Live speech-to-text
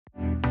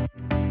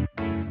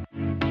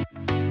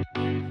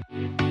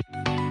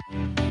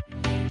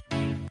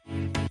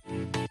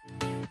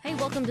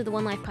Welcome to the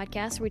One Life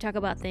Podcast, where we talk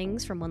about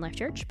things from One Life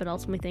Church, but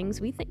ultimately things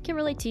we think can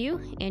relate to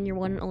you and your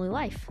one and only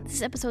life. This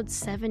is episode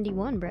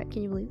 71, Brett.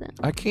 Can you believe that?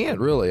 I can't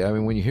really. I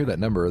mean, when you hear that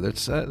number,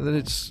 it's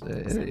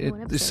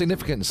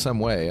significant in some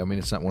way. I mean,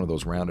 it's not one of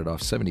those rounded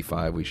off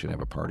 75. We should have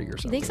a party or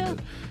something. You think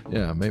so? But,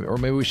 yeah,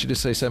 maybe we should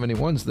just say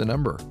 71's the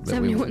number.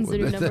 71's the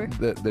new number.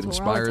 that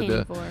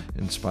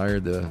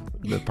inspired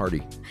the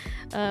party.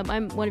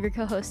 I'm one of your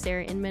co-hosts,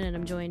 Sarah Inman, and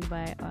I'm joined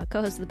by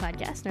co-host of the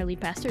podcast and our lead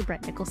pastor,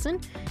 Brett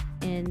Nicholson.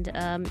 And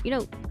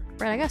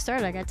Brett, I got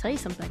started. I got to tell you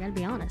something. I got to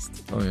be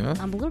honest. Oh, yeah?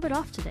 I'm a little bit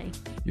off today.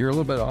 You're a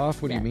little bit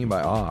off? What do you mean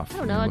by off? I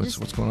don't know.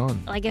 What's going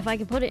on? Like, if I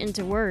could put it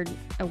into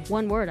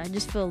one word, I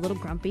just feel a little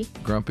grumpy.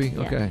 Grumpy?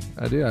 Yeah. Okay.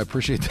 I do. I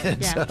appreciate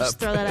that. Yeah, just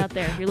throw that out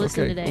there. If you're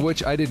listening today.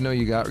 Which I didn't know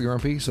you got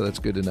grumpy, so that's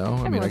good to know.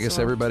 I mean, I guess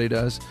everybody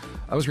does.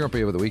 I was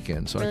grumpy over the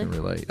weekend, so really? I can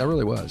relate. I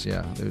really was,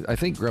 yeah. I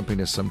think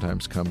grumpiness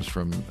sometimes comes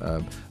from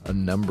a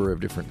number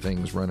of different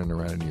things running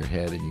around in your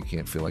head, and you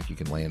can't feel like you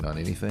can land on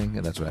anything,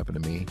 and that's what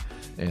happened to me.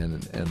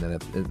 And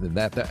then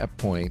at that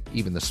point,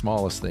 even the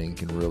smallest thing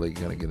can really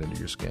kind of get into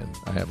your skin.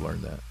 I have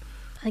learned that.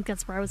 I think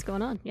that's where I was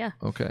going on, yeah.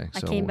 Okay. I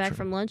came back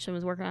from lunch and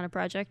was working on a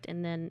project,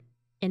 and then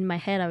in my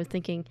head I was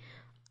thinking,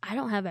 I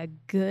don't have a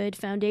good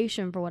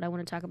foundation for what I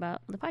want to talk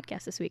about on the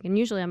podcast this week. And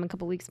usually I'm a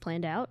couple weeks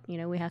planned out. You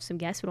know, we have some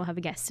guests. We don't have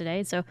a guest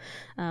today. So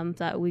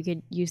thought we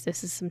could use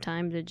this as some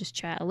time to just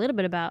chat a little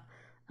bit about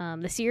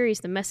the series,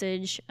 the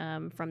message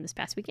from this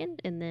past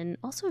weekend, and then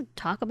also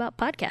talk about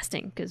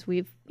podcasting, because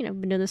we've,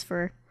 been doing this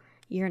for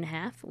a year and a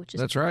half, which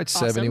is That's right,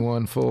 awesome.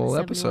 71 full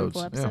episodes.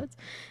 Yeah.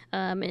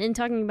 And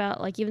talking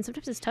about, like, even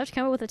sometimes it's tough to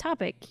come up with a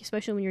topic,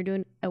 especially when you're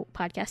doing a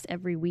podcast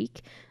every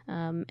week.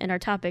 And our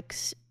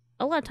topics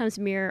a lot of times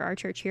mirror our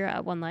church here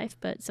at One Life,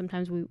 but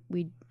sometimes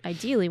we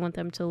ideally want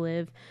them to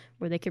live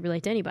where they could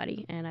relate to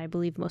anybody. And I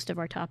believe most of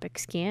our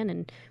topics can,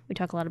 and we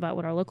talk a lot about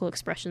what our local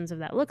expressions of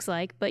that looks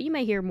like. But you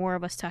may hear more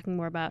of us talking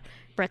more about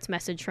Brett's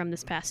message from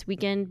this past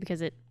weekend,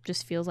 because it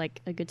just feels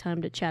like a good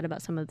time to chat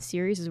about some of the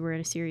series, as we're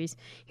in a series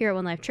here at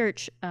One Life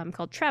Church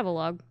called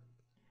Travelogue,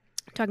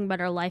 talking about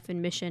our life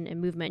and mission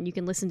and movement. And you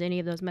can listen to any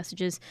of those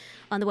messages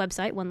on the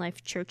website,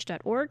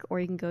 onelifechurch.org, or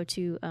you can go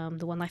to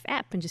the One Life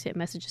app and just hit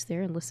messages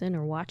there and listen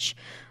or watch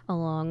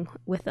along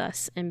with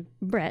us. And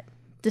Brett,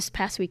 this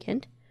past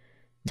weekend,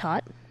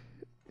 taught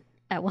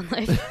at One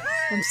Life.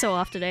 I'm so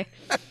off today.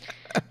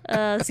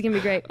 This is going to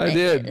be great. I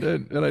did,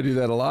 and I do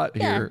that a lot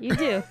here. Yeah, you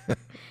do.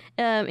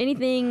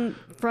 Anything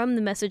from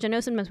the message, I know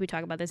sometimes we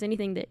talk about this,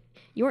 anything that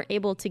you weren't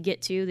able to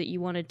get to that you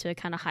wanted to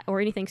kind of,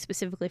 or anything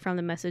specifically from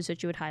the message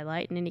that you would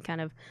highlight, and any kind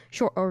of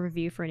short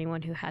overview for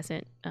anyone who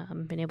hasn't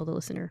been able to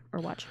listen or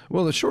watch?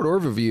 Well, the short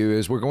overview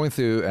is we're going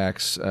through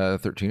Acts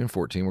 13 and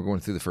 14. We're going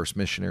through the first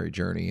missionary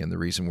journey, and the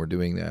reason we're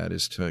doing that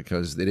is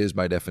because it is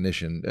by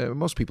definition,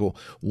 most people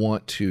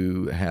want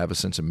to have a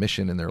sense of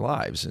mission in their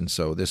lives, and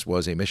so this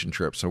was a mission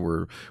trip. So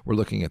we're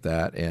looking at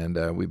that,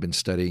 and we've been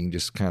studying,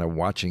 just kind of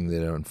watching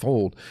it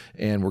unfold,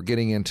 and we're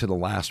getting into the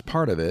last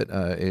part of it.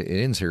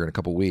 It ends here in a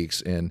couple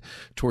weeks, and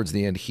towards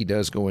the end, he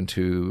does go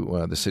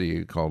into the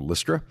city called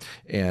Lystra,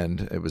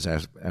 and it was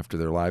after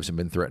their lives had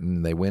been threatened,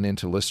 and they went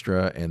into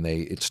Lystra, and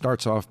it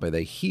starts off by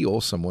they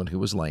heal someone who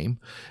was lame,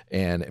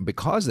 and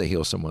because they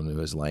heal someone who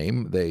is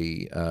lame,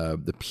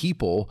 the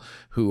people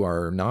who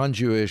are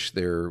non-Jewish,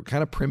 they're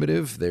kind of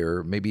primitive,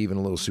 they're maybe even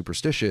a little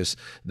superstitious,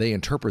 they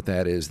interpret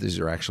that as these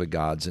are actually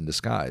gods in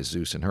disguise,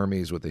 Zeus and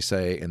Hermes, what they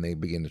say, and they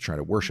begin to try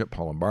to worship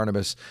Paul and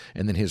Barnabas,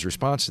 and then his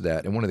response to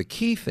that. And one of the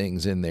key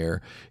things in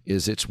there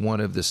is it's one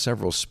of the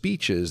several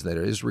speeches that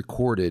is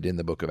recorded in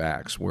the book of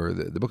Acts, where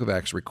the book of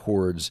Acts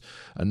records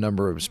a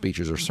number of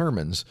speeches or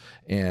sermons,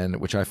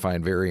 and which I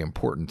find very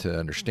important to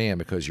understand,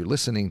 because you're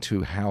listening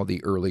to how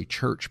the early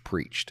church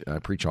preached. I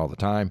preach all the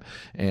time,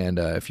 and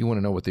if you want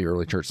to know what the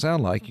early church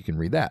sound like, you can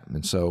read that.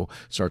 And so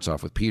it starts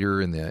off with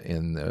Peter in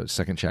the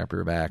second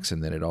chapter of Acts,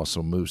 and then it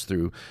also moves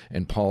through,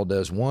 and Paul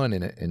does one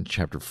in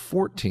chapter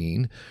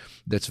 14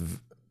 that's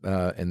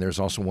and there's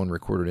also one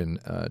recorded in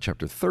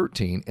chapter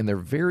 13, and they're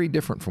very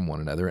different from one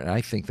another, and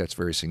I think that's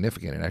very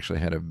significant. It actually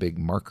had a big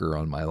marker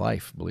on my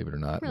life, believe it or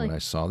not, really? When I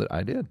saw that.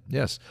 I did,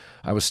 yes.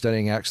 I was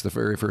studying Acts the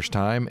very first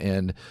time,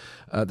 and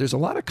there's a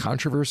lot of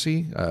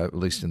controversy, at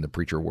least in the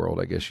preacher world,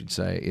 I guess you'd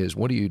say, is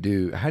what do you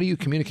do? How do you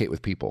communicate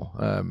with people?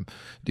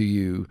 Do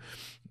you...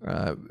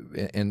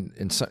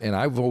 And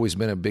I've always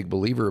been a big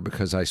believer,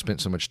 because I spent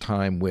so much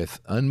time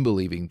with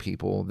unbelieving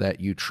people, that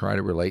you try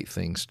to relate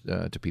things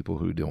to people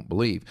who don't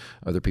believe.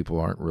 Other people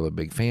aren't really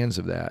big fans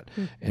of that.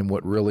 And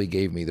what really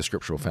gave me the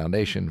scriptural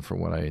foundation for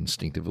what I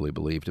instinctively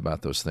believed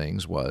about those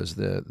things was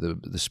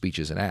the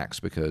speeches in Acts,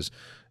 because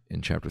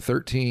in chapter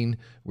 13,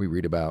 we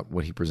read about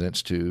what he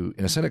presents to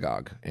in a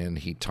synagogue, and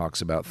he talks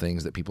about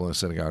things that people in a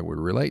synagogue would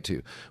relate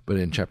to. But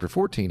in chapter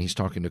 14, he's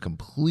talking to a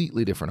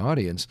completely different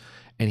audience,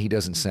 and he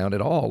doesn't sound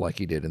at all like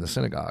he did in the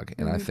synagogue.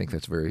 And I think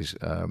that's very,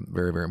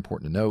 very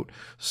important to note.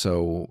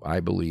 So I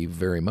believe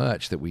very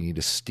much that we need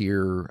to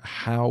steer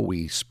how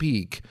we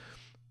speak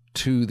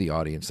to the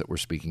audience that we're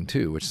speaking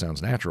to, which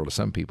sounds natural to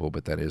some people,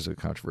 but that is a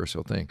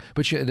controversial thing.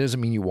 But it doesn't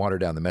mean you water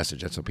down the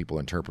message. That's how people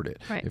interpret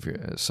it. Right.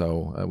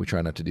 We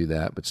try not to do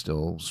that, but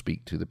still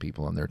speak to the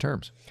people on their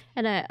terms.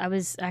 And I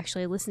was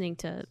actually listening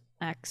to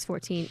Acts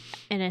 14,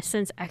 and in a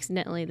sense,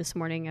 accidentally this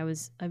morning,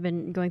 I've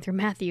been going through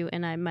Matthew,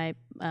 and my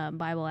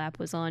Bible app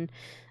was on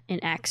in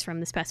Acts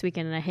from this past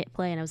weekend, and I hit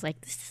play, and I was like,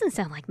 this doesn't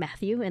sound like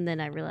Matthew, and then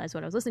I realized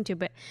what I was listening to.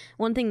 But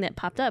one thing that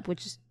popped up,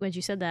 which is when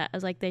you said that, I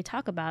was like, they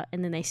talk about,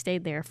 and then they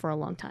stayed there for a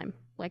long time.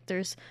 Like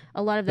there's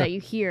a lot of that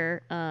you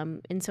hear,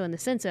 and so in the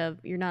sense of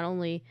you're not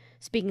only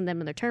speaking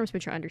them in their terms,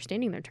 but you're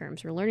understanding their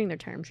terms, you're learning their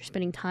terms, you're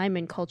spending time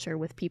in culture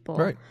with people,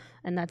 right.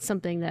 And that's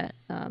something that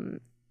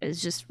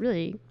is just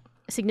really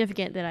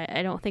significant that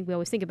I don't think we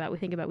always think about. We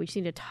think about we just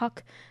need to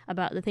talk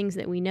about the things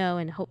that we know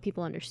and hope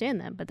people understand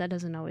them, but that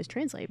doesn't always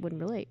translate,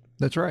 wouldn't relate.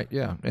 That's right,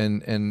 yeah.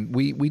 And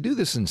we do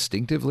this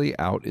instinctively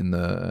out in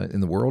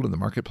the world, in the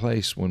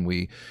marketplace,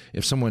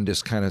 if someone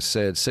just kind of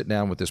said, sit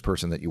down with this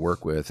person that you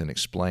work with and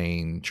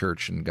explain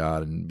church and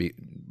God and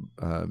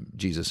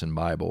Jesus and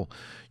Bible,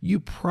 you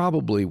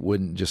probably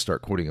wouldn't just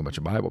start quoting a bunch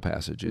of Bible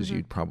passages. Mm-hmm.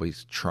 You'd probably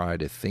try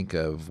to think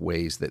of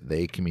ways that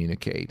they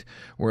communicate.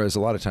 Whereas a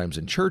lot of times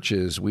in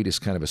churches, we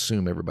just kind of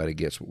assume everybody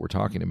gets what we're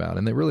talking about,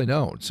 and they really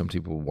don't. Some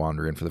people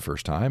wander in for the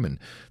first time, and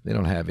they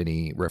don't have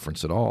any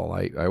reference at all.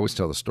 I always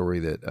tell the story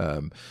that I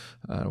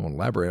don't want to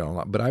elaborate on a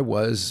lot, but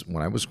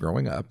when I was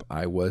growing up,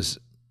 I was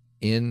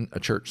in a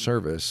church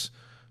service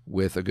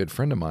with a good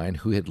friend of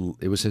mine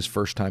it was his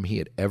first time he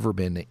had ever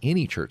been to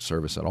any church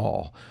service at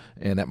all.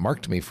 And that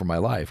marked me for my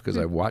life because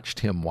I watched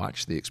him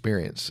watch the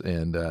experience.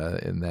 And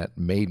that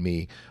made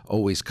me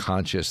always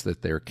conscious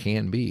that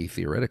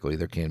theoretically,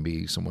 there can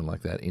be someone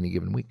like that any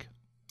given week.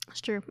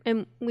 That's true.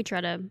 And we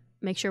try to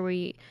make sure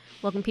we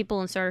welcome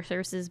people and start our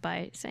services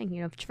by saying,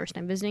 if it's your first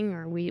time visiting,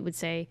 or we would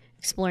say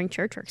exploring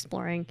church or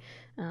exploring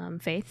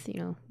faith,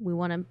 we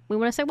want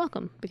to say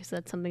welcome, because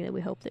that's something that we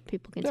hope that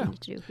people continue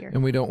to do here.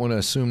 And we don't want to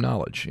assume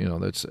knowledge.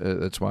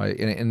 That's why.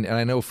 And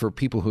I know for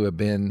people who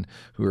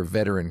are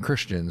veteran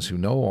Christians who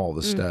know all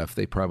the stuff,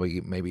 they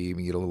probably maybe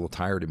even get a little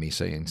tired of me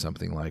saying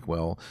something like,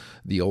 well,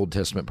 the Old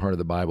Testament part of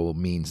the Bible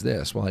means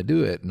this. Well, I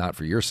do it not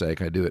for your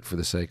sake. I do it for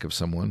the sake of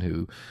someone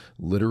who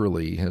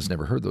literally has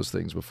never heard those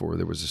things before.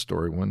 There was a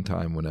story one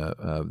time when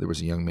there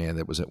was a young man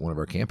that was at one of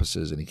our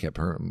campuses, and he kept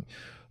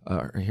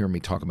hearing me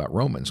talk about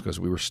Romans because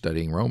we were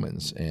studying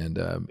Romans, and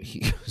he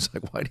was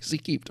like, "Why does he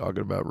keep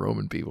talking about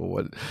Roman people?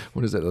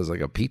 What is that? It was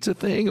like a pizza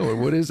thing, or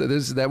what is it?"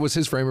 That was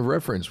his frame of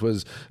reference.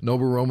 Was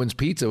Noble Roman's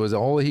pizza was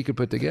all he could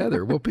put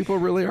together. Well, people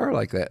really are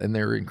like that, and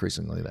they're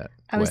increasingly that.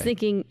 I was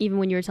thinking, even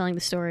when you were telling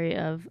the story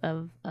of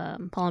Paul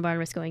and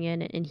Barnabas going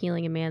in and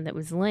healing a man that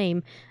was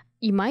lame,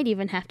 you might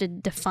even have to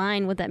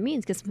define what that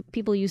means, because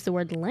people use the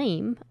word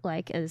lame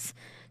like as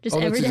just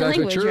everyday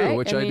language, true, right?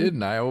 Which I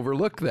didn't. I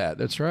overlooked that.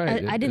 That's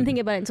right. I didn't think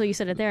about it until you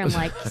said it there. I'm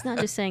like, he's not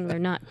just saying they're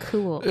not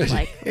cool.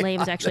 Like,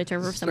 lame is actually a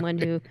term for someone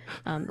who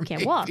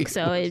can't walk.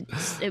 So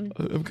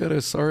I'm kind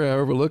of sorry I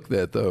overlooked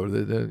that, though.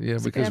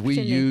 Because we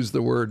use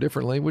the word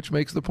differently, which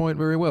makes the point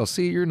very well.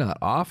 See, you're not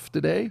off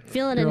today.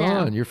 Feeling it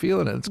now. You're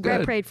feeling it. It's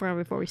good. I prayed for him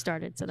before we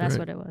started, so that's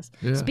what it was.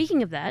 Yeah.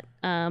 Speaking of that,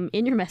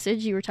 in your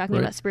message, you were talking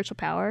about spiritual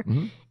power.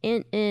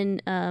 Mm-hmm.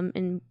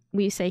 And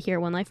we say here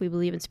at One Life, we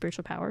believe in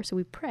spiritual power, so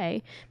we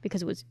pray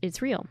because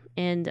it's real.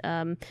 And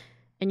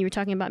you were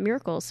talking about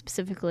miracles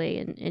specifically,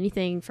 and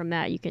anything from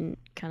that you can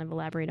kind of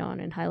elaborate on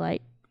and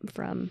highlight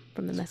from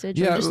the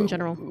message, or just in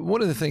general.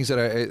 One of the things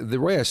that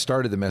the way I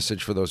started the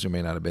message, for those who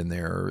may not have been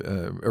there,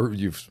 or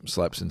you've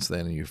slept since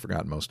then and you've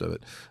forgotten most of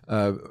it,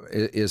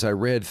 is I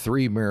read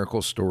 3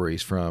 miracle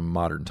stories from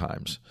modern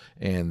times,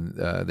 and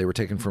they were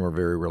taken from a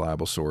very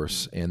reliable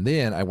source. And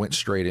then I went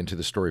straight into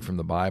the story from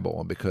the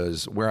Bible,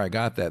 because where I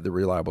got that, the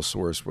reliable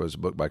source was a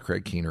book by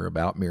Craig Keener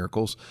about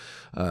miracles.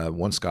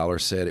 One scholar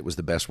said it was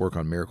the best work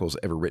on miracles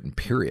ever written,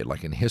 period,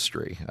 like in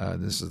history.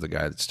 This is the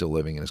guy that's still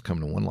living and is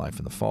coming to One Life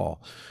in the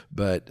fall.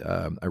 But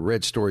I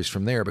read stories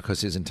from there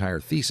because his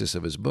entire thesis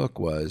of his book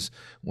was,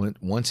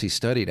 once he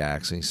studied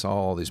Acts and he saw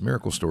all these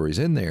miracle stories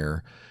in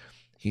there,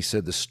 he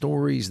said the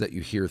stories that you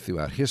hear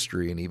throughout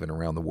history and even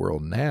around the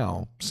world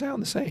now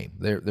sound the same.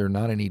 They're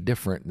not any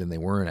different than they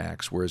were in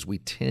Acts, whereas we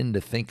tend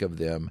to think of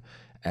them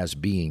as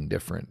being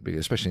different,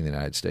 especially in the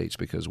United States,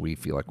 because we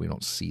feel like we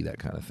don't see that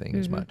kind of thing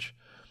as much.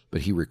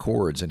 But he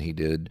records, and he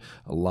did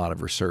a lot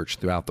of research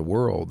throughout the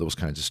world. Those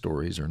kinds of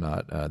stories are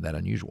not that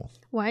unusual.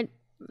 Why?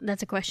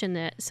 That's a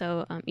question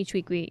each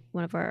week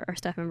one of our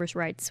staff members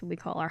writes what we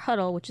call our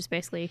huddle, which is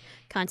basically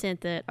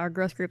content that our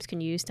growth groups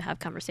can use to have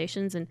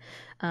conversations. And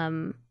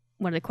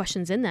one of the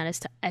questions in that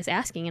is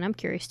asking, and I'm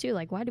curious too,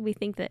 like, why do we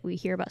think that we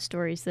hear about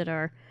stories that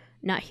are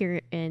not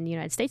here in the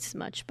United States as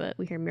much, but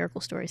we hear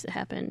miracle stories that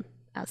happen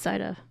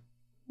outside of?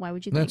 Why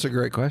would you think? That's a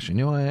great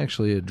question. I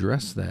actually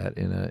addressed that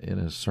in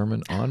a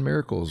sermon on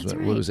miracles. That's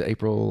right. What was it,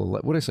 April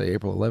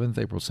 11th,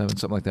 April 7th,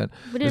 something like that.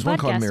 We did There's a one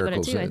called podcast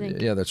Miracles. about it too, I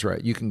think. Yeah, that's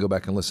right. You can go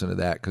back and listen to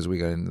that, because we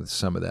got into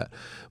some of that.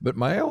 But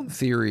my own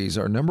theories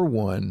are, number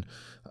one,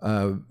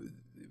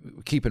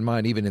 keep in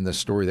mind, even in the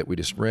story that we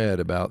just read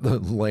about the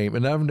lame,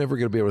 and I'm never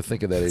going to be able to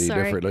think of that any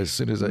different. As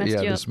soon as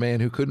this man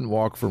who couldn't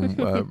walk from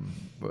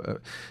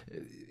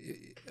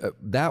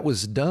that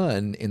was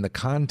done in the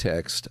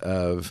context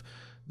of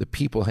the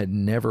people had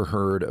never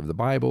heard of the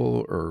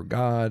Bible or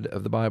God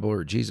of the Bible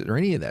or Jesus or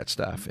any of that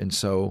stuff, and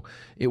so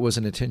it was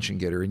an attention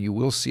getter. And you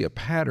will see a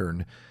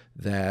pattern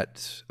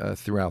that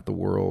throughout the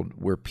world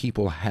where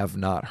people have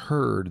not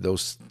heard,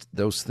 those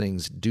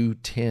things do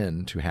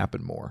tend to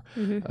happen more.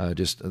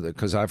 Just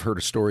because I've heard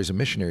of stories of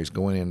missionaries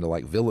going into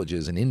like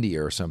villages in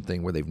India or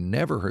something where they've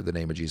never heard the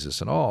name of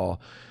Jesus at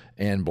all,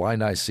 and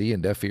blind eyes see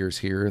and deaf ears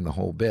hear and the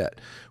whole bit.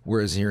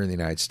 Whereas here in the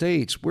United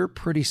States, we're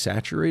pretty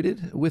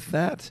saturated with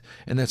that.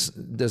 And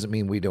that doesn't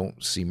mean we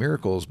don't see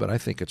miracles, but I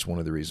think it's one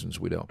of the reasons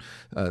we don't.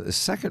 The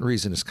second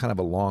reason is kind of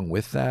along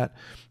with that.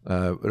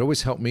 It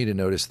always helped me to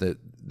notice that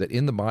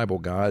in the Bible,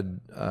 God,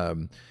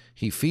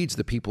 he feeds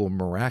the people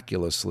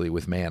miraculously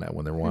with manna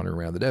when they're wandering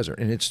around the desert.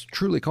 And it's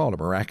truly called a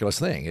miraculous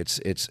thing.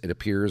 It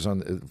appears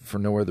for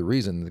no other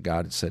reason that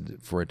God said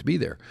for it to be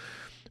there.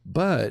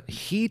 But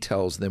he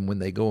tells them when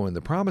they go in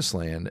the promised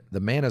land, the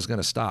manna is going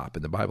to stop.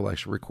 And the Bible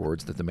actually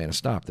records that the manna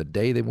stopped. The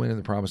day they went in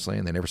the promised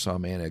land, they never saw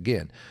manna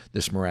again,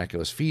 this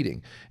miraculous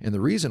feeding. And the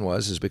reason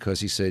is because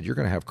he said, you're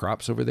going to have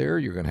crops over there.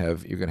 You're going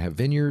to have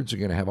vineyards. You're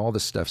going to have all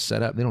this stuff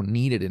set up. They don't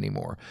need it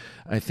anymore.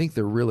 I think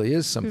there really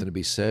is something to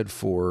be said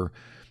for,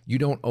 you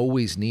don't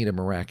always need a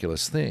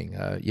miraculous thing.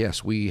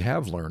 Yes, we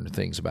have learned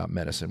things about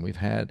medicine.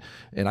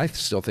 And I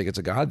still think it's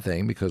a God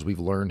thing because we've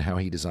learned how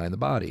he designed the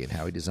body and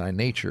how he designed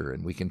nature,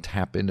 and we can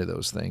tap into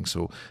those things.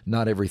 So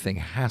not everything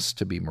has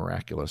to be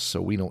miraculous.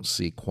 So we don't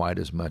see quite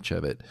as much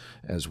of it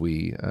as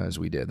we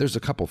did. There's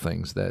a couple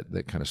things that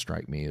kind of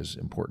strike me as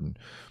important,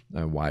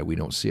 why we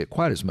don't see it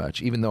quite as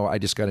much, even though I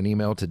just got an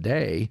email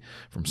today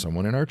from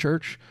someone in our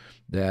church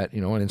that,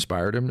 it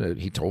inspired him.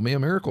 He told me a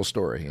miracle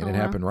story, and it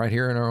happened right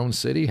here in our own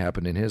city,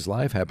 happened in his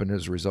life, happened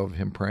as a result of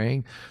him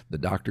praying. The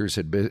doctors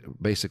had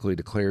basically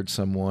declared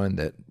someone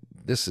that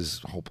this is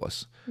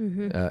hopeless,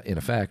 in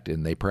effect,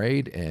 and they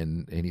prayed,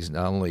 and he's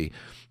not only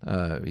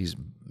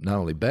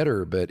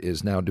better, but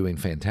is now doing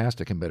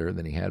fantastic and better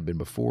than he had been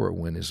before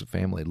when his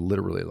family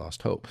literally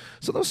lost hope.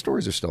 So those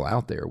stories are still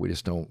out there. We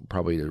just don't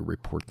probably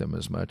report them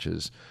as much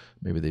as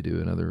maybe they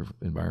do in other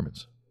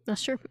environments.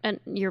 That's true. And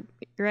you're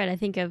right. I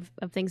think of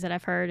things that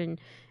I've heard and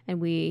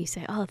we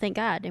say, oh, thank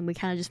God. And we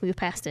kind of just move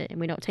past it and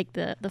we don't take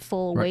the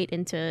full weight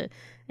into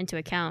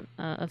account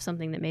of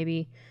something that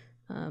maybe.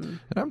 And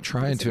I'm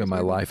trying to in my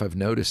life. I've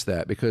noticed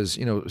that because,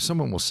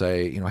 someone will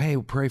say, hey,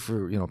 pray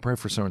for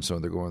so-and-so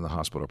and they're going to the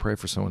hospital. Pray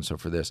for so-and-so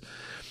for this.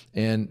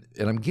 And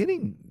I'm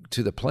getting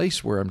to the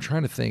place where I'm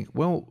trying to think,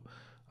 well,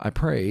 I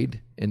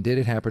prayed, and did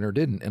it happen or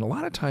didn't? And a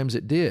lot of times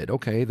it did.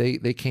 Okay,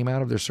 they came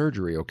out of their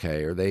surgery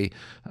okay, or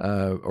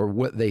or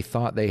what they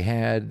thought they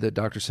had, the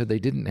doctor said they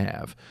didn't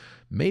have.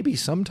 Maybe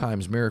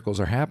sometimes miracles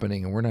are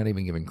happening and we're not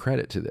even giving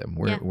credit to them.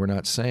 We're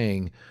not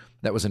saying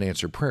that was an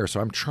answered prayer. So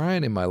I'm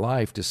trying in my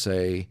life to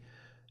say,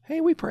 hey,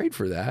 we prayed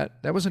for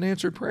that. That was an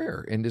answered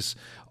prayer. And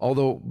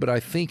but I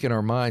think in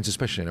our minds,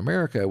 especially in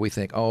America, we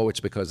think, oh, it's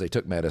because they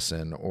took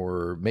medicine,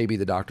 or maybe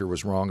the doctor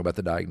was wrong about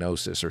the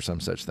diagnosis or some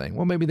such thing.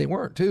 Well, maybe they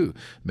weren't too.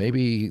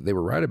 Maybe they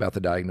were right about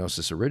the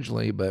diagnosis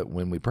originally, but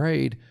when we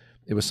prayed,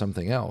 it was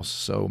something else.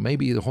 So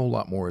maybe a whole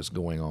lot more is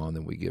going on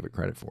than we give it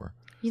credit for.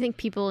 You think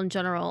people in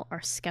general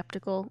are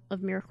skeptical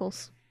of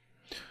miracles?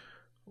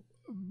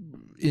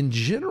 In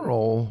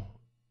general,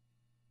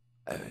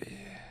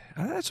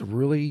 that's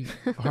really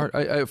hard.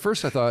 At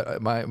first I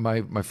thought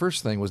my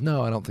first thing was,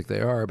 no, I don't think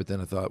they are. But then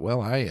I thought,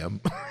 well, I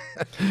am.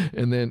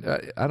 And then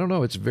I don't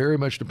know. It's very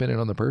much dependent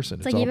on the person.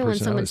 It's like even when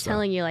someone's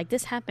telling you like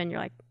this happened, you're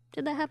like,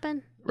 did that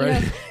happen?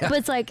 Right. But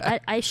it's like,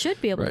 I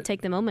should be able to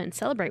take the moment and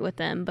celebrate with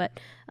them.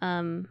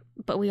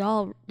 But we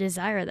all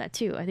desire that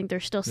too. I think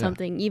there's still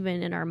something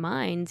even in our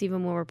minds,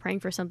 even when we're praying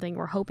for something,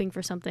 we're hoping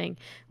for something,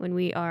 when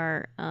we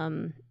are,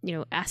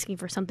 asking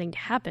for something to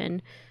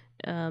happen,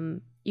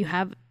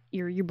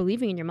 you're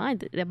believing in your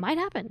mind that it might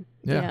happen,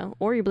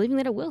 or you're believing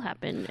that it will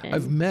happen. And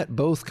I've met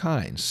both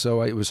kinds,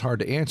 so it was hard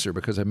to answer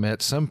because I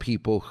met some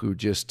people who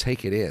just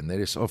take it in. They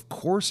just, of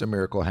course a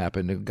miracle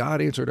happened and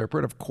God answered our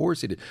prayer. Of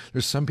course he did.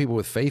 There's some people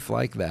with faith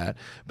like that,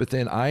 but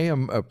then I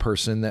am a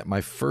person that my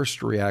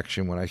first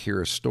reaction when I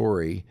hear a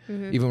story,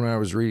 even when I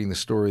was reading the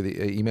story,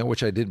 the email,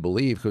 which I did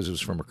believe because it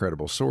was from a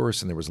credible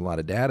source and there was a lot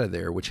of data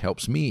there, which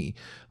helps me,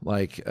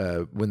 like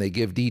when they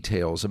give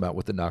details about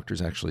what the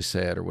doctors actually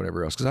said or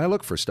whatever else, because I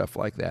look for stuff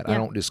like that. I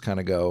don't just kind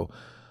of go,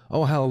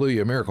 oh,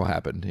 hallelujah, a miracle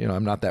happened.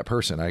 I'm not that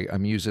person.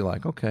 I'm usually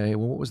like, okay,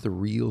 well, what was the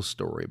real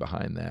story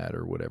behind that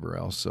or whatever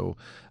else? So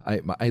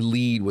I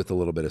lead with a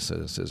little bit of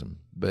cynicism,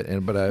 but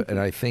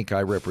I think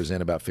I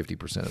represent about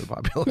 50% of the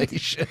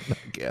population,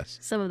 I guess.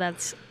 Some of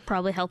that's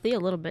probably healthy a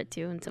little bit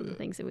too, and some of the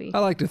things that I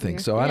like to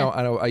think so. Yeah.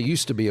 I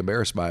used to be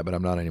embarrassed by it, but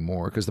I'm not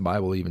anymore because the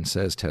Bible even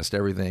says test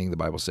everything. The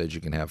Bible says you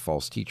can have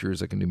false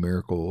teachers that can do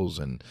miracles,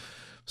 and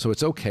so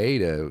it's okay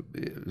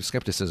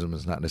skepticism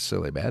is not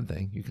necessarily a bad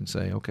thing. You can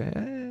say, okay,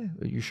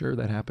 are you sure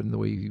that happened the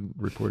way you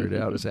reported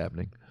it out as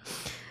happening?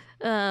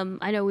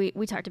 I know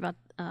we talked about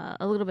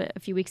a little bit a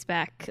few weeks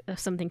back of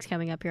some things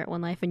coming up here at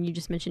One Life, and you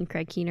just mentioned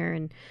Craig Keener,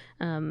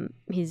 and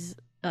he's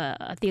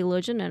a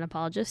theologian and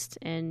apologist,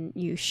 and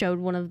you showed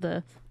one of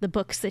the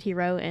books that he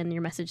wrote in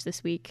your message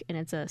this week, and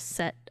it's a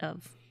set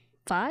of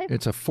 5?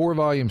 It's a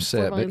 4-volume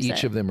set, Four-volume but each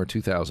set. of them are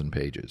 2,000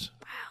 pages.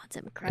 Wow, it's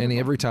incredible. And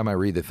every time I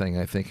read the thing,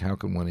 I think, how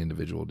can one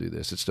individual do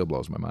this? It still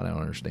blows my mind. I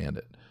don't understand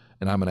it.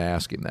 And I'm going to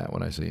ask him that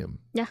when I see him.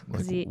 Yeah,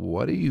 Like, because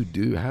what do you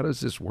do? How does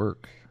this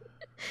work?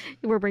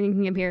 we're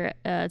bringing him here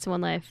to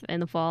One Life in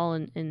the fall,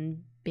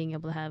 and being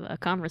able to have a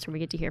conference where we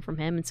get to hear from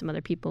him and some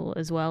other people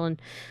as well.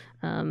 And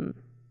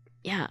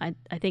I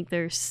think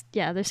there's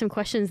some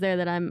questions there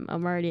that I'm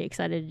already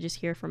excited to just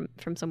hear from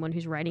someone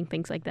who's writing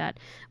things like that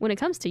when it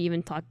comes to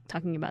even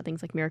talking about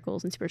things like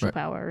miracles and spiritual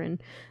power,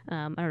 and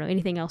I don't know,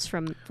 anything else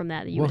from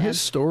that you would have.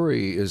 His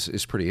story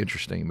is pretty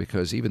interesting,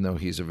 because even though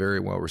he's a very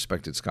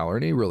well-respected scholar,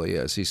 and he really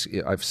is,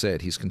 I've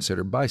said he's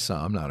considered by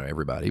some, not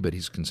everybody, but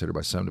he's considered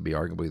by some to be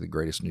arguably the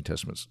greatest New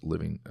Testament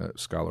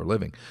scholar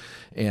living.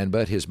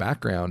 But his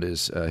background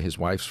is his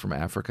wife's from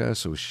Africa,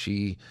 so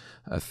she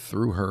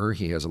through her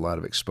he has a lot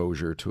of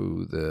exposure to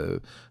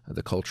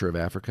the culture of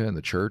Africa and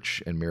the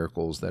church and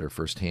miracles that are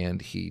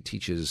firsthand. He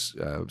teaches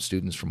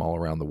students from all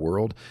around the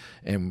world,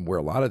 and where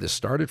a lot of this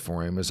started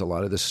for him is a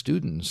lot of the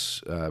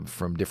students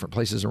from different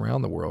places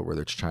around the world,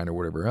 whether it's China or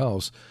whatever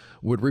else,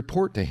 would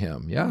report to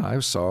him, I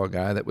saw a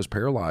guy that was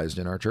paralyzed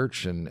in our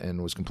church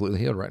and was completely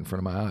healed right in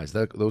front of my eyes,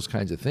 those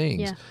kinds of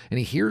things. Yeah. And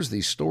he hears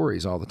these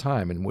stories all the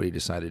time, and what he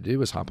decided to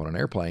do is hop on an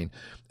airplane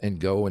and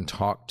go and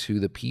talk to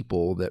the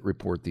people that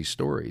report these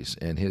stories.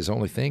 And his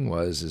only thing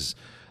is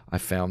I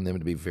found them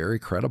to be very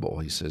credible.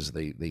 He says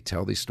they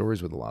tell these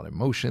stories with a lot of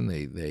emotion.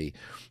 They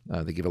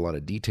give a lot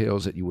of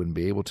details that you wouldn't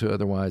be able to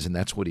otherwise, and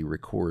that's what he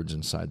records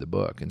inside the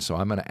book. And so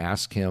I'm going to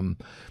ask him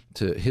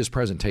to, his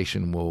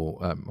presentation will,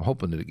 I'm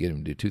hoping to get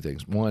him to do 2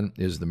 things. One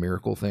is the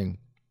miracle thing,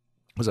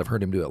 because I've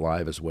heard him do it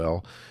live as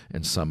well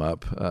and sum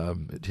up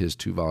his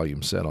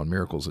 2-volume set on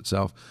miracles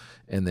itself,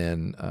 and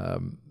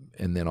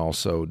then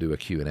also do a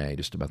Q&A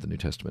just about the New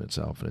Testament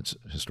itself and its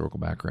historical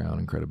background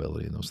and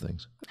credibility and those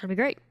things. That'll be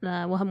great.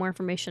 We'll have more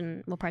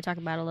information. We'll probably talk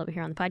about it a little bit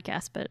here on the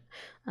podcast, but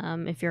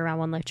if you're around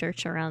One Life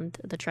Church, around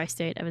the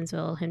tri-state,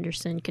 Evansville,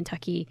 Henderson,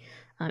 Kentucky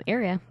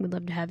area, we'd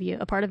love to have you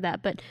a part of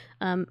that. But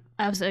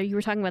also, you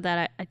were talking about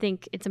that. I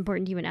think it's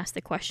important to even ask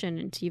the question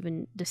and to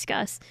even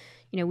discuss.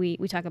 We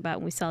talk about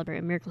when we celebrate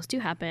when miracles do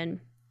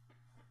happen,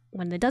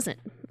 when it doesn't.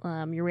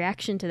 Your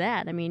reaction to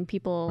that. I mean,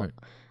 people... Right.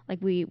 Like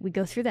we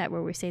go through that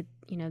where we say,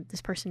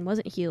 this person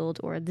wasn't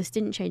healed, or this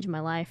didn't change my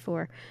life,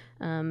 or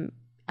I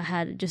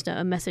had just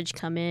a message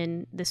come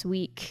in this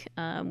week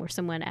where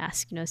someone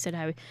asked, said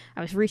I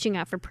was reaching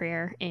out for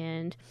prayer,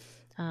 and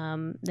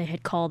they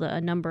had called a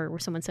number where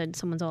someone said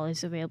someone's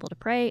always available to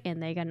pray,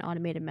 and they got an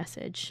automated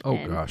message. Oh,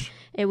 and gosh.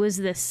 It was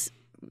this,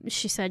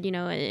 she said,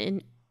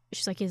 and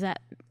she's like, is that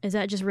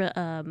just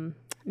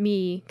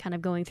me kind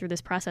of going through this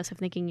process of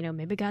thinking,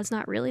 maybe God's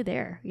not really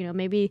there,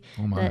 maybe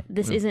that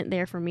this isn't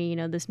there for me,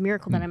 this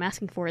miracle that I'm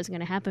asking for isn't going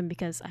to happen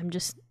because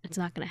it's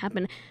not going to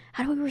happen.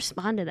 How do we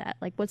respond to that?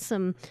 Like, what's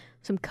some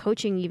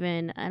coaching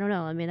even? I don't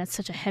know. I mean, that's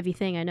such a heavy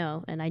thing, I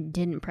know, and I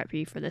didn't prep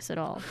you for this at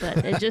all,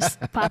 but it just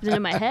popped into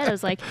my head. I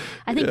was like,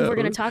 I think if we're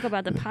going to talk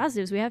about the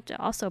positives, we have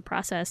to also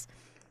process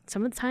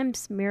some of the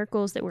times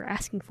miracles that we're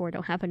asking for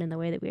don't happen in the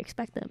way that we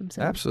expect them.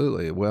 So.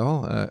 Absolutely.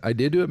 Well, I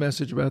did do a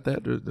message about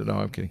that. No,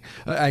 I'm kidding.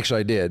 Actually,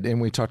 I did, and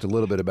we talked a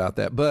little bit about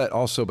that, but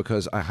also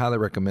because I highly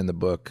recommend the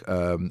book,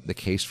 The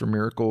Case for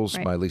Miracles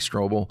by Lee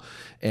Strobel,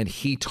 and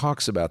he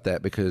talks about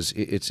that because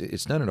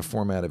it's done in a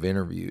format of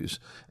interviews,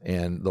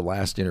 and the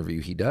last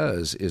interview he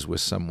does is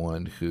with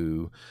someone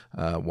who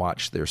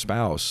watched their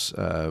spouse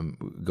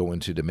go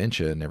into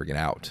dementia and never get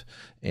out,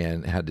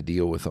 and had to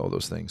deal with all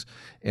those things.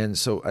 And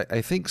so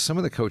I think some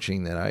of the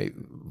coaching that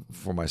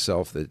for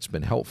myself that's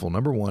been helpful,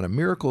 number one, a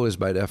miracle is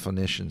by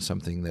definition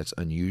something that's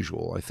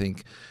unusual. I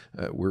think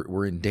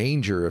we're in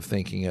danger of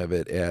thinking of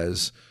it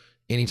as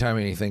anytime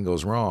anything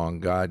goes wrong,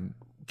 God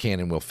can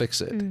and will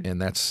fix it.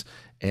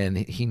 And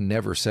he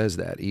never says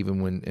that,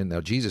 even and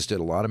now Jesus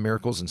did a lot of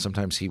miracles, and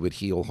sometimes he would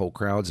heal whole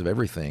crowds of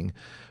everything,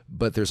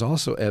 but there's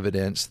also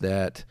evidence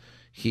that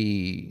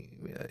he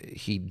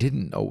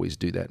didn't always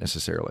do that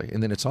necessarily.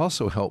 And then it's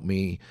also helped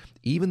me,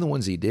 even the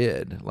ones he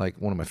did,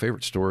 like one of my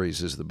favorite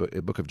stories is the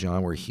book of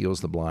John where he heals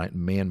the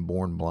man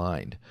born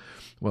blind.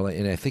 Well,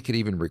 and I think it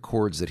even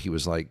records that he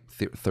was like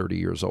 30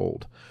 years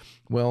old.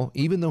 Well,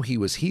 even though he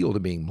was healed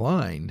of being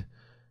blind,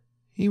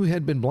 he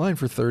had been blind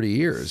for 30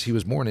 years. He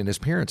was born, and his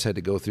parents had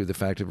to go through the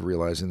fact of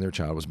realizing their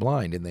child was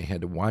blind, and they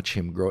had to watch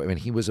him grow. I mean,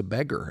 he was a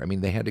beggar. I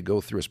mean, they had to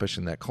go through,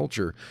 especially in that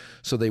culture.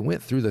 So they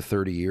went through the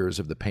 30 years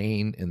of the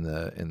pain and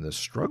the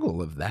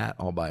struggle of that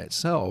all by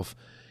itself,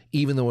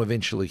 even though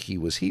eventually he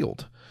was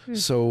healed.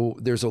 So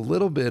there's a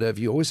little bit of,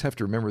 you always have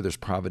to remember there's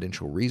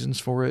providential reasons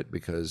for it,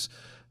 because,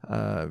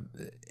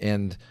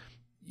 and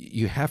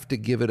you have to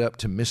give it up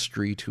to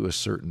mystery to a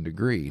certain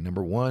degree.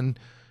 Number one,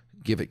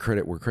 give it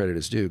credit where credit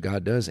is due.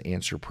 God does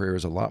answer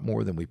prayers a lot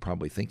more than we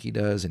probably think he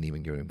does and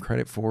even give him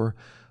credit for.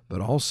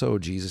 But also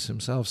Jesus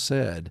himself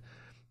said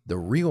the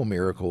real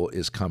miracle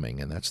is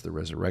coming, and that's the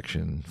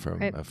resurrection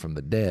from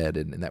the dead,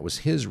 and that was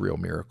his real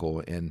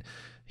miracle. And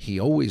he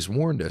always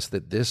warned us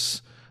that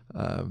this.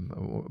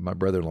 My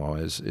brother-in-law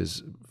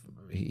is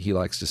he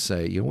likes to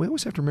say, we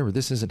always have to remember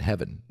this isn't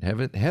heaven.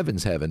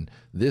 Heaven's heaven.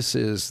 This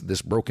is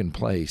this broken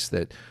place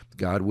that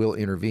God will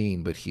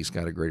intervene, but he's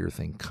got a greater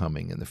thing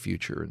coming in the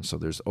future. And so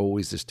there's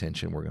always this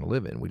tension we're going to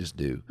live in. We just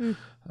do.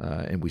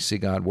 And we see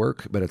God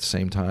work, but at the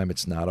same time,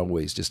 it's not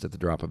always just at the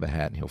drop of a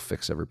hat and he'll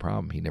fix every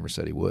problem. He never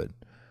said he would.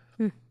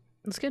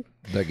 That's good.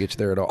 Did that get you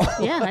there at all?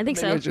 Yeah, I think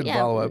so. I shouldn't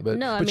follow up,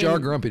 but you are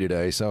grumpy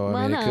today, so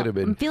I mean, it could have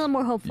been. I'm feeling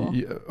more hopeful.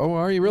 Oh,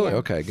 are you really? Yeah.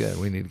 Okay, good.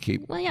 We need to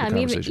keep. Well, yeah. I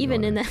mean,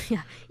 even in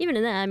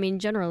that, I mean,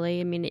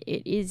 generally, I mean,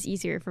 it is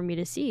easier for me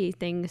to see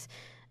things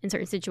in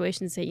certain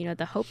situations that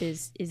the hope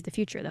is the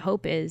future. The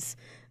hope is,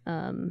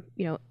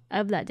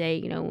 of that day,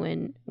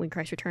 when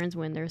Christ returns,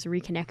 when there's a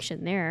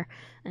reconnection there,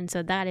 and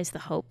so that is the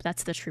hope.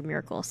 That's the true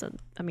miracle. So,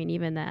 I mean,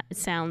 even that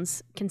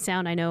can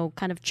sound, I know,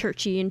 kind of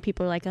churchy, and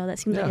people are like, "Oh, that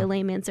seems like a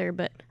lame answer,"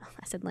 but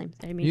I said lame.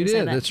 I mean, you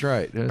did. That's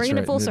right. Bringing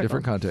it full circle.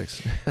 Different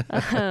context. I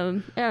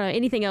don't know.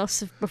 Anything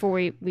else before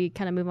we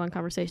kind of move on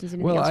conversations?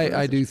 Well,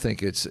 I do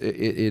think it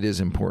is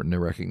important to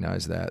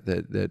recognize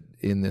that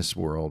in this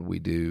world we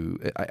do.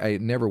 I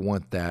never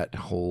want that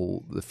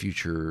whole the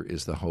future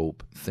is the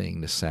hope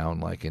thing to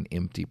sound like an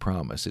empty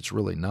promise. It's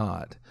really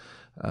not.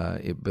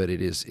 But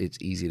it's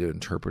easy to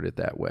interpret it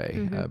that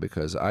way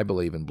because I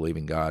believe in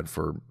believing God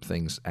for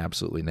things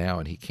absolutely now,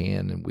 and he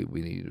can, and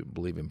we need to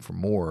believe him for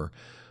more.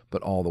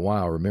 But all the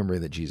while,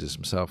 remembering that Jesus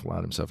himself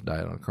allowed himself to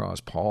die on a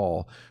cross.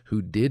 Paul,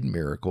 who did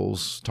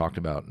miracles, talked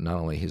about not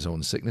only his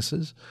own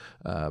sicknesses,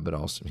 but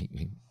also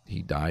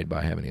he died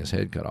by having his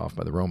head cut off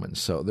by the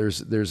Romans. So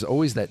there's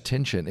always that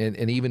tension.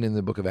 And even in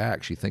the book of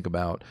Acts, you think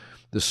about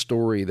the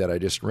story that I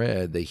just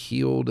read. They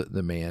healed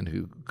the man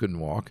who couldn't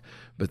walk,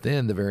 but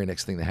then the very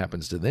next thing that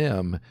happens to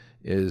them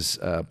is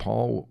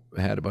Paul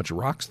had a bunch of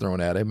rocks thrown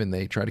at him, and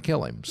they try to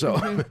kill him.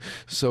 So,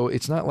 so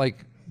it's not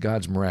like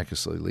God's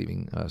miraculously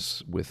leaving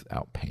us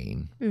without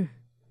pain.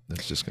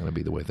 That's just going to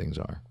be the way things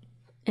are.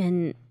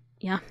 And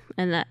yeah,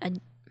 and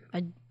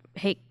I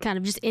hate kind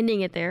of just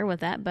ending it there with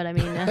that, but I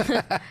mean,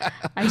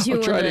 I do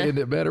we'll try to end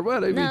it better.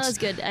 But I mean, no, that's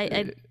good.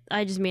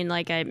 I just mean,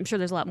 like, I'm sure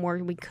there's a lot more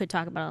we could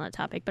talk about on that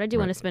topic, but I do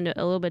want to spend a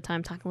little bit of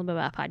time talking a little bit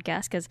about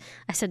podcasts, because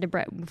I said to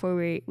Brett before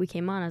we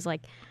came on, I was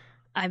like,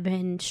 I've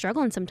been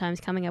struggling sometimes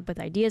coming up with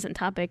ideas and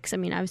topics. I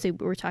mean, obviously,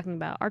 we're talking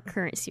about our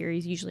current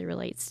series usually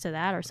relates to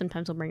that, or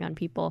sometimes we'll bring on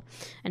people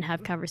and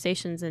have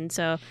conversations. And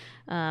so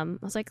I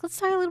was like, let's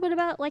talk a little bit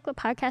about like what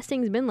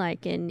podcasting has been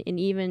like, and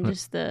even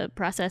just the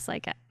process.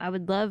 Like, I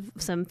would love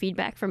some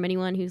feedback from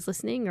anyone who's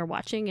listening or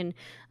watching, and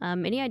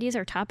any ideas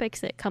or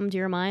topics that come to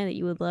your mind that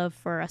you would love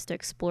for us to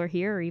explore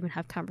here, or even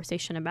have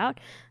conversation about.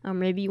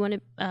 Maybe you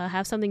want to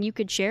have something you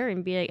could share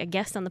and be a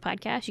guest on the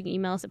podcast. You can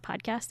email us at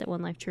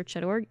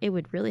podcast@onelifechurch.org. It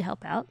would really help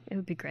out. It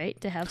would be great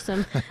to have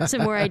some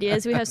more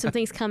ideas. We have some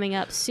things coming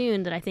up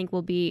soon that I think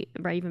will be,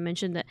 Brett even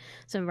mentioned that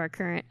some of our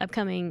current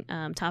upcoming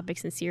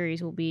topics and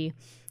series will be,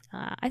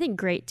 I think,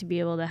 great to be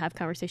able to have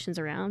conversations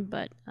around.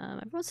 But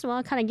every once in a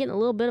while, kind of getting a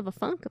little bit of a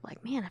funk of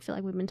like, man, I feel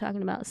like we've been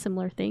talking about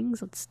similar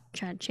things. Let's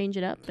try to change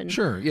it up. And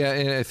sure, yeah.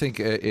 And I think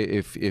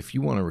if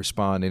you want to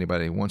respond,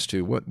 anybody who wants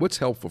to, what's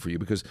helpful for you,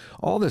 because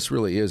all this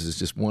really is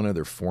just one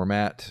other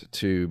format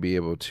to be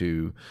able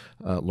to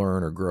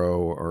learn or grow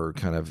or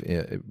kind of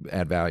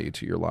add value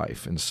to your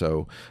life. And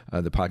so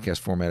the podcast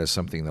format is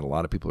something that a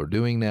lot of people are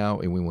doing now,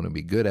 and we want to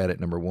be good at it.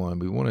 Number one,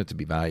 we want it to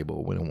be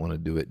valuable. We don't want to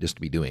do it just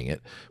to be doing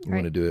it. We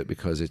want to do it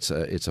because it's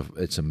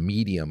a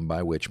medium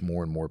by which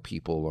more and more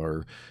people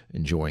are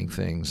enjoying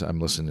things. I'm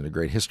listening to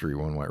Great History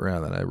one way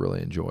around that I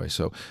really enjoy.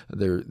 So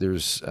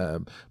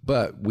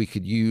but we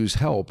could use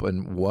help.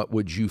 And what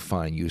would you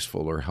find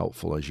useful or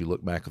helpful as you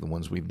look back at the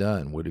ones we've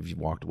done? What have you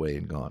walked away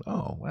and gone,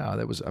 oh wow,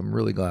 I'm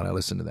really glad I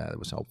listened to that. It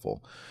was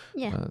helpful.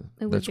 Yeah,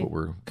 that's what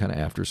we're kind of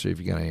after. So if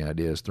you got any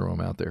ideas, throw them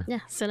out there. Yeah,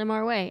 send them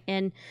our way.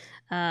 And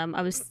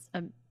I was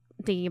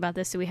thinking about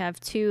this. So we have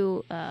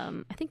two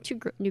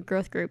new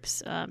growth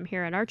groups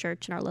here at our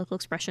church, and our local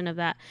expression of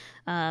that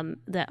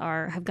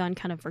have gone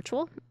kind of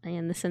virtual,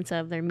 in the sense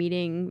of they're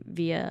meeting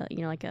via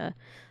like a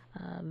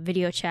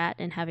video chat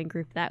and having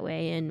group that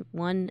way. And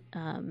one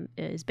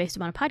is based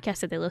upon a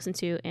podcast that they listen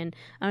to. And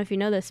I don't know if you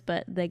know this,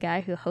 but the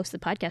guy who hosts the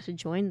podcast would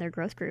join their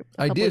growth group.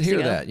 I did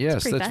hear that.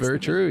 Yes, that's very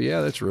true.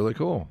 Yeah, that's really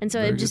cool. And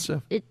so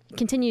it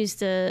continues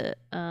to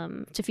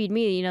feed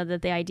me,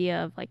 that the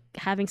idea of like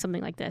having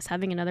something like this,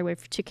 having another way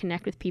to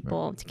connect with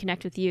people, to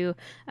connect with you,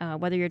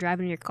 whether you're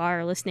driving in your car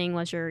or listening,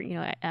 whether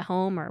you're at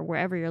home or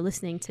wherever you're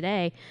listening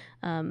today.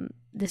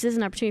 This is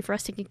an opportunity for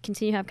us to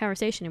continue to have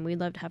conversation, and we'd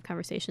love to have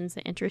conversations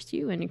that interest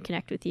you and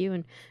connect with you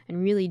and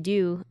really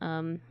do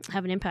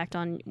have an impact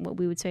on what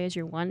we would say is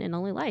your one and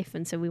only life.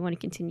 And so we want to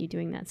continue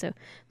doing that. So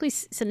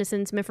please send us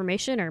in some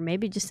information, or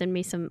maybe just send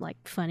me some like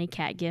funny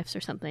cat gifs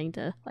or something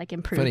to like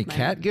improve. Funny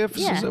cat gifs?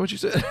 Yeah. Is that what you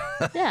said?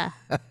 Yeah.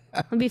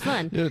 It'll be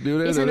fun. Yeah, do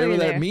whatever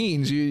that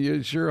means.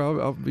 You sure?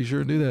 I'll be sure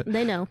to do that.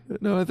 They know.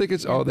 No, I think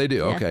it's. Oh, they do.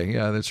 Yeah. Okay,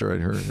 yeah, that's right.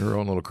 Her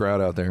own little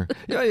crowd out there.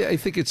 Yeah, I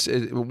think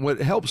what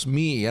helps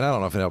me, and I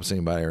don't know if it helps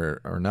anybody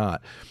or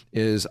not,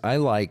 is I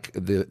like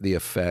the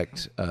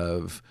effect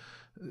of.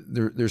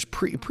 There's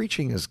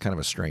preaching is kind of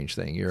a strange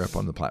thing. You're up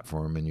on the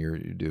platform and you're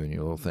doing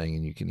your little thing,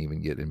 and you can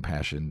even get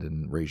impassioned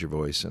and raise your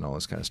voice and all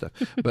this kind of stuff.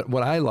 But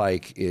what I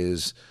like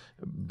is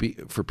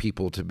for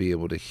people to be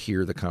able to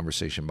hear the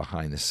conversation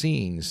behind the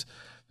scenes,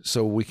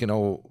 so we can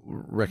all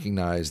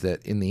recognize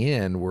that in the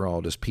end, we're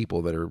all just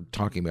people that are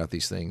talking about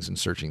these things and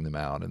searching them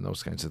out and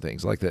those kinds of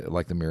things, like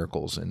the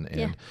miracles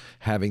and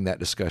having that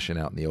discussion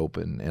out in the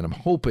open. And I'm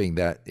hoping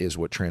that is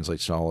what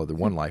translates to all of the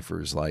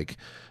one-lifers. Like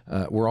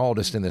we're all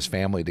just in this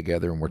family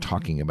together and we're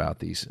talking about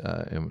these.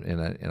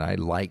 And I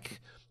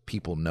like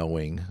people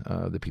knowing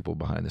the people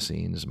behind the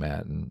scenes,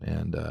 Matt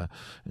and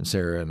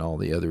Sarah and all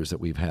the others that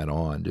we've had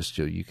on, just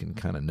so you can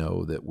kind of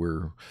know that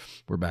we're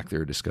back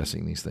there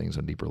discussing these things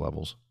on deeper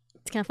levels.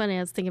 It's kind of funny. I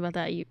was thinking about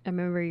that. I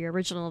remember your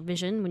original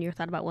vision when you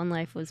thought about One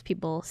Life was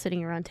people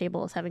sitting around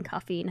tables having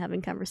coffee and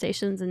having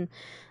conversations, and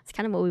it's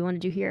kind of what we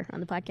want to do here on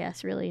the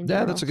podcast, really.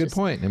 Yeah, that's a good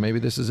point. And maybe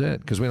this is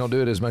it, because we don't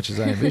do it as much as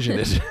I envisioned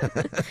it.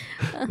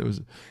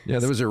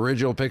 There was an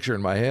original picture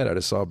in my head. I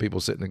just saw people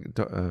sitting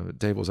at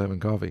tables having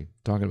coffee,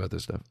 talking about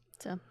this stuff.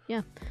 So,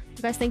 yeah.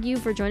 Well, guys, thank you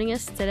for joining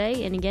us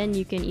today. And again,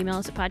 you can email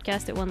us at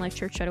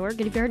podcast@onelifechurch.org.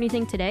 And if you heard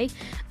anything today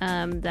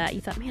that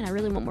you thought, man, I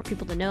really want more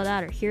people to know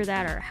that or hear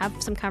that or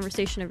have some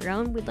conversation of your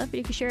own, we'd love if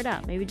you could share it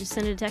out. Maybe just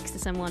send a text to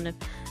someone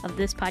of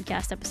this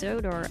podcast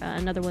episode or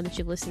another one that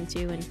you've listened to.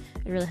 And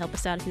it'd really help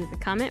us out if you leave a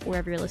comment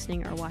wherever you're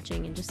listening or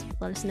watching, and just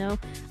let us know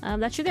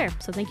that you're there.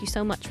 So thank you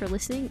so much for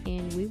listening,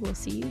 and we will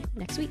see you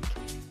next week.